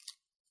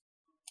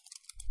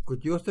 Que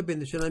Deus está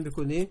bendicionando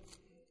com ele,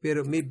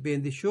 pero minha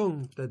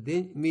bendição está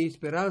dentro, minha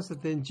esperança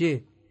está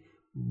dentro.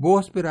 Boa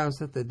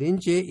esperança está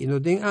dentro e não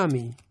dentro a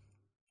mim.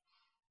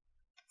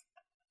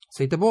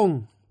 Sei tá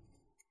bom.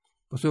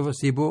 Mas sobre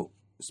se boa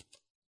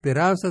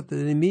esperança está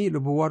dentro de mim,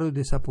 eu vou guardar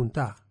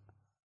desapontar.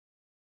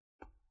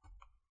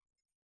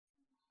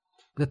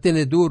 Da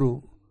tene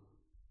duro,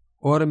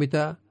 ora me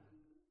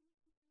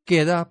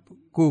queda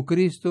con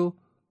Cristo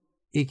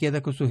y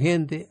queda con su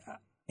gente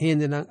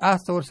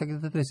hasta ahora que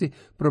está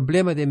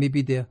problema de mi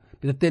vida.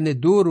 Me tiene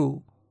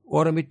duro,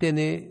 ora me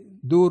tiene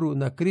duro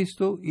na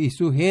Cristo y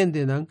su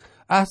gente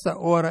hasta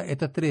ahora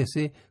está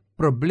 13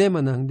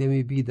 problema de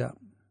mi vida.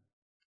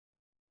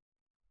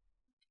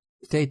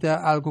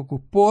 Está algo que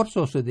por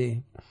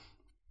suceder.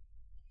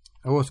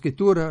 A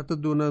escritura está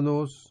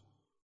dando-nos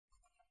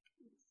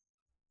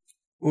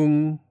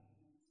un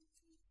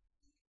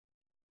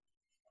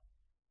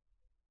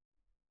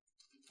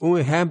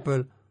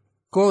ejemplo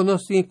con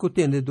los 5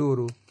 tiene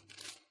duro.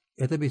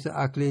 Esta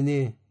bisa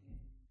acliné.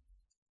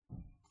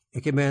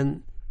 Es que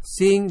men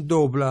sin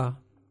dobla.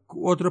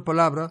 Otra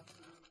palabra,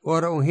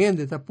 ora un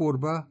gente ta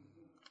purba.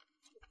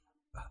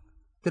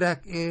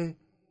 Track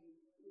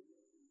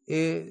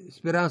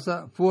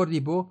esperanza for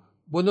dibo.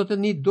 Bueno te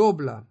ni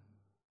dobla.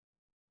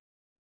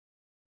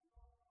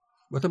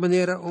 De otra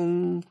manera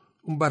un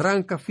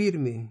barranca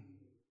firme.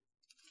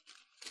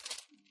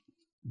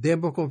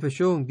 Demos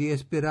confesión de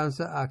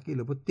esperanza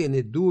aquilo, porque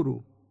tiene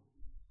duro.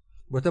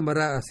 Bota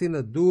mara así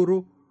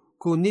duro,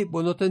 kuni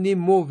bonota ni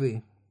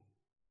move.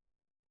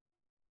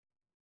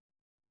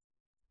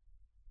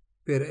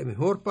 Pero a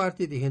mejor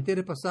parte de gente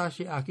de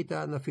pasaje aquí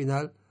está na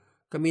final,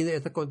 camina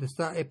esta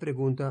contestar e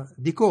pregunta,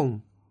 de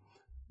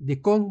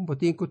con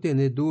botinco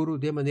tiene duro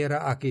de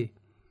manera aquí.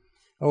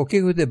 O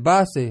que de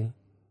base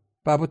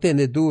para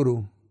tiene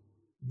duro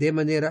de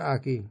manera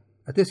aquí.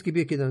 Até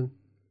escrever que não.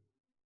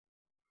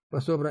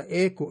 Para sobra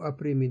eco a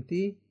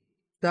primiti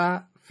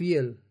tá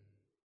fiel.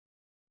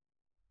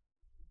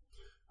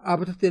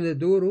 Abra tiene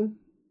duro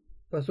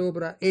para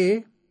sobra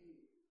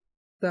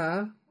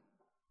tá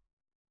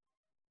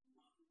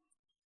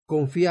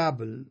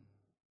confiável.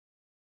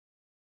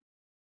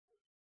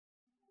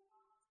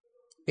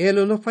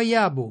 Ele não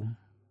falhava.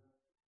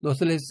 Nós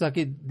lemos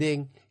aqui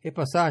em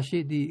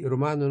passagem de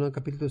Romano no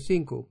capítulo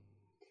 5.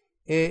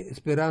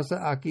 Esperança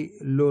aqui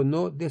lo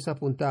não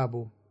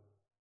desapontava.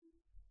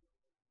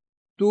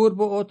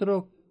 Turbo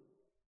outro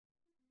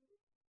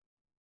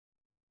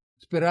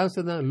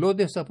esperança não lo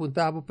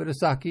desapontava, pero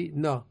aqui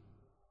não.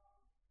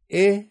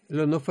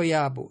 Lo não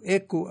falhava.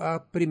 Eco a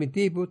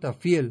primitivo está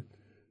fiel.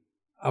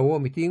 A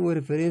homem tem uma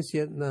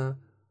referência na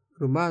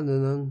Romano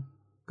no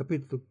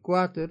capítulo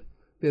 4,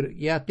 pero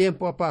já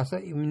tempo a passa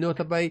e não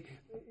vai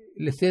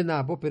lese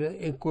nabo, pero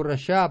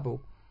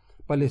encorajado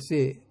para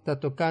lese está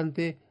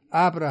tocante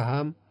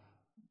Abraham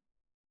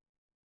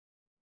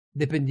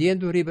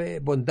dependiendo de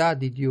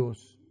bondade de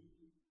Deus.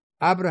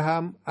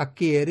 Abraham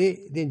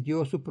adquiere de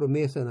Deus su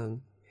promesa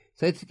nan.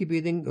 Sai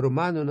escrito en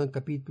Romano no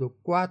capítulo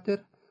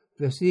 4,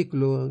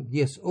 versículo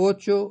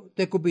 18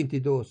 teco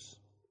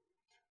 22.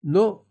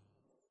 No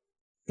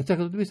está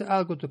que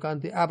algo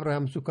tocante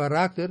Abraham su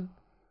carácter,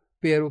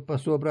 pero para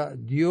sobra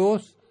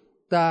Dios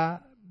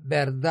ta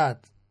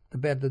verdad.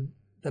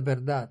 Da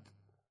verdade.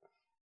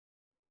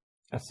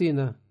 Assim,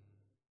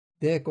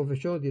 de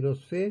confissão de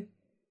nossa fé,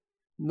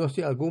 nós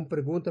temos alguma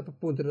pergunta para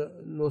pôr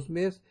nos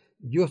mês,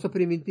 Deus está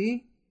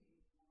permitindo,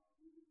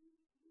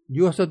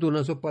 Deus está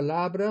dando sua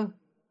palavra,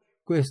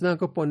 que estão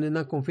pondo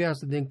na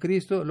confiança em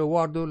Cristo, lo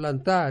guardo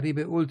lantar,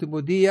 ribe último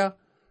dia,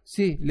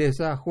 sim,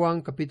 lesa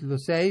Juan capítulo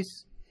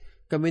 6,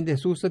 caminho de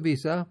Jesus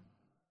avisa,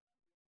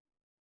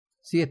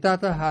 se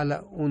tata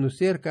hala uno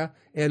cerca,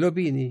 lo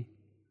vini,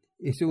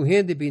 e se un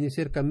gente viene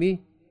cerca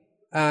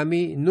a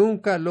mí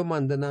nunca lo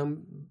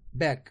mandan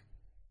back.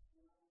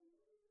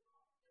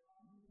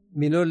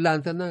 Mi lo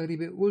lanzan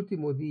arriba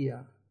último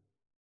día.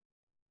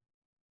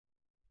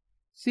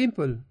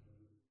 Simple.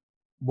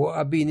 Vos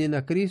abinen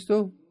a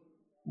Cristo,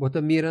 vos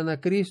te miran a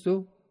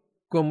Cristo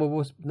como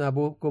vos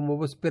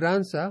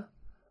esperanza.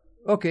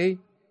 Ok,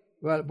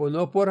 well, vos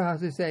no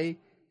podrás decir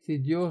si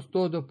Dios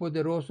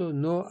Todopoderoso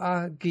no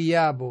ha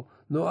guiado,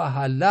 no ha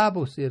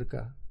jalado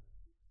cerca.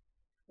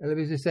 Él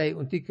dice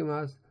un tique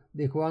más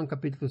de Juan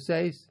capítulo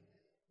 6.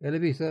 Él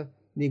dice,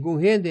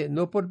 ningún gente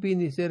no por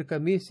venir cerca a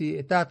mí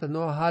si tata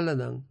no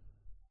jalanan.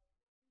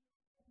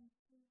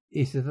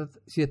 Y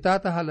si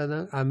tata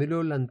jalanan, a mí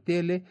lo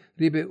lantele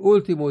ribe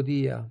último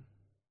día.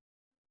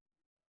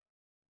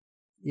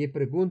 Y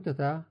pregunta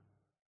está,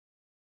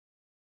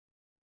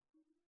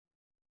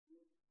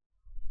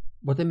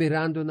 ¿vos estás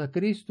mirando a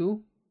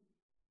Cristo?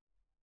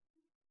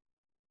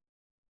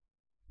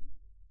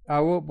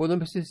 Ahora, vos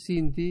no se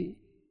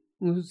siente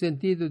un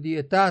sentido de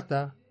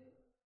etata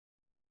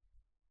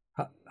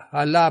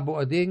halabo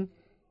ading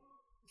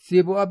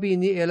si bo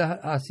abini ela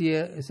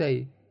hacia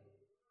say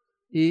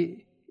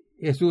y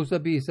Jesús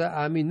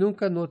avisa a mí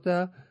nunca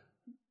nota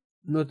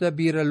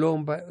bira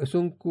lomba es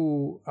un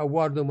ku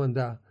aguardo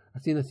manda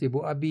así na si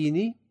bo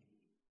abini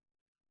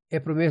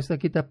promesa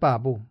kita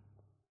pabo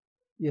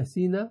y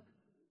así na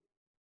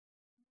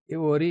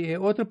ori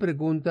otra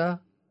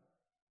pregunta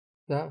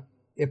ta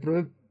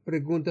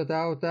pregunta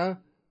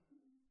ta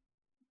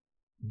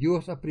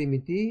Dios ha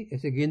permitido, la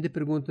siguiente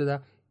pregunta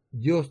da,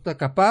 ¿Dios está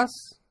capaz?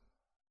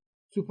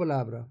 Su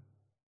palabra.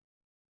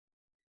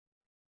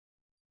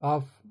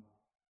 Of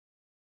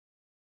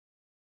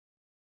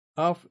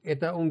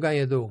está un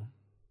ganador.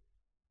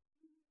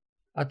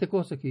 Até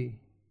cosa aqui.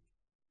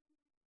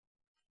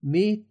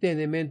 Mi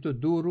tenimento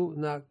duro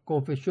na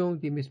confesión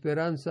de mi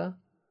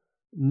esperanza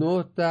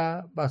no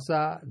está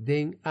basada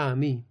en a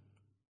mí.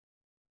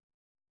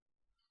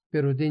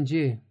 Pero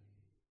denje.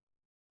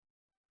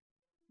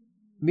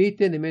 Mi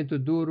tenimento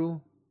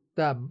duro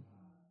está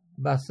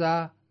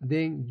basado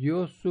en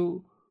Dios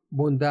su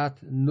bondad,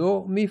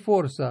 no mi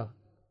fuerza.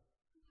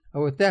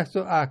 O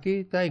texto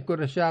aqui está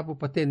encorajado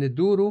para ter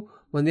duro,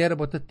 maneira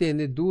para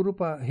ter duro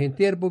para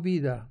render a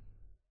vida.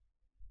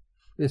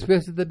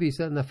 Depois da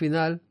vista, na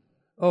final,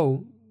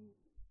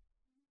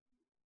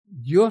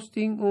 Deus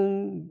tem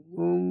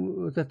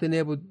está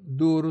tendo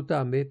duro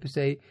também,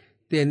 pensei,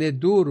 ter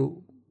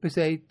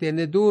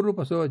duro,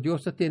 passou, Deus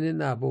está tendo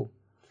nabo.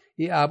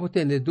 Y abo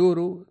tiene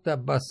duro, está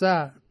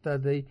basada, está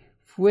de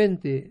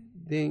fuente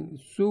de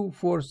su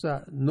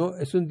fuerza, no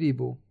es un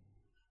divo.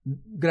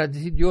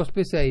 Gracias a Dios,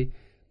 pensei,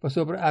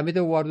 sobre a mí te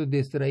guardo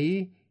desde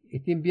ahí, y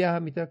te envía a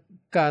mí te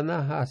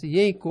cana, así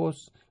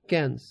yencos,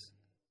 cans.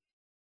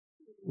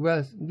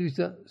 Well,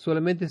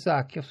 solamente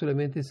saque,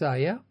 solamente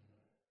saya.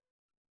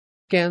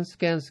 Cans.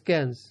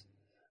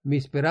 Mi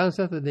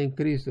esperanza está en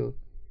Cristo.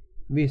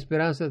 Mi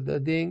esperanza está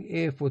en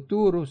el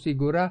futuro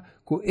segura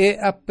que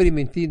es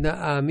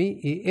aprimentina a mí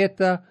y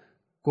está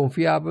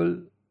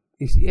confiable.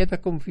 Y si está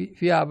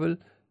confiable,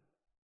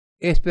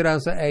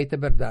 esperanza es la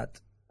verdad.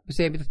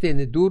 Siempre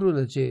tiene duro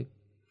na che.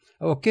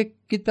 O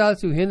 ¿qué tal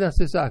si gente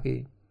hace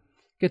aquí?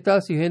 ¿Qué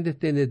tal si gente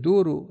tiene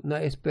duro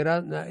na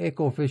esperanza, na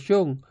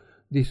confesión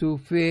de su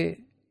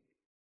fe,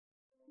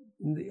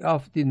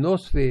 de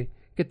nos fe?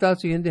 ¿Qué tal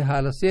si gente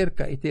jala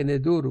cerca y tiene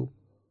duro?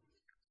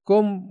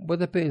 ¿Cómo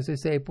vos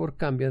pensas si por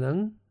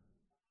cambian?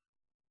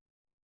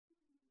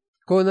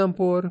 Conan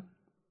por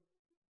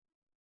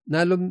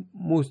nalo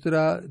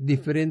muestra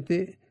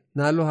diferente,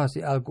 nalo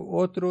hace algo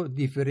otro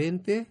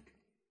diferente,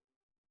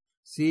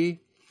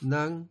 si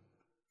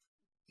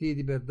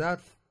de verdad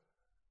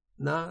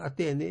na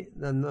atene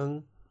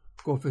na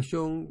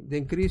confesión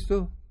de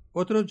Cristo.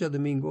 Otro día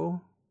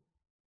domingo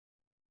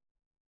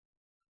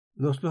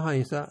nos lo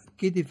hainsa,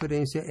 ¿qué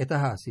diferencia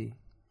está así?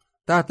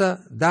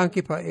 Tata,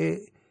 danke pa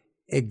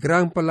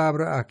gran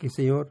palabra aquí,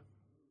 Señor.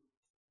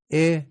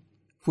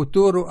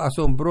 Futuro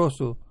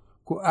asombroso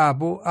que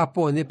abo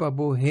apone pa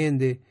bo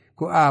gente,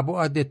 que abo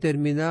a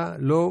determinar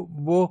lo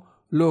bo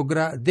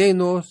logra de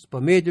nos, pa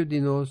medio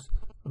de nos,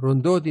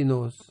 rondó de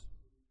nos.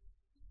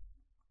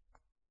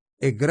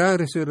 Gran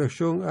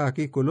resurrección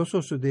aquí con los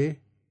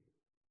de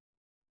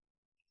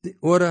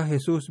ora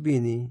Jesús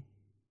vini.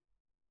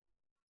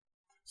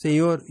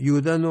 Señor,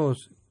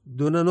 ayúdanos,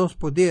 dónanos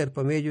poder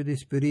pa medio de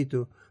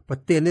Espíritu, pa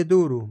tener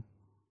duro.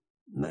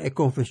 Na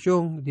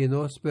confesión de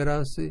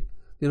nuestra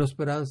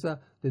esperanza,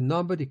 de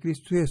nombre de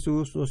Cristo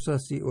Jesús, nos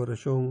hace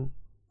oración.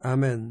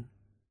 Amén.